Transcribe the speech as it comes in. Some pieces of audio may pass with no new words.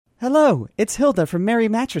Hello, it's Hilda from Mary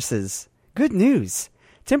Mattresses. Good news!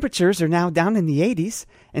 Temperatures are now down in the 80s,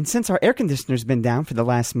 and since our air conditioner's been down for the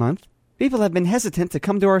last month, people have been hesitant to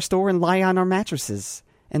come to our store and lie on our mattresses.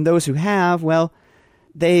 And those who have, well,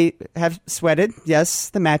 they have sweated,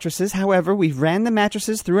 yes, the mattresses. However, we've ran the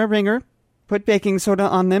mattresses through a wringer, put baking soda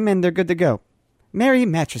on them, and they're good to go. Mary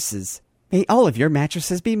Mattresses. May all of your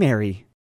mattresses be merry.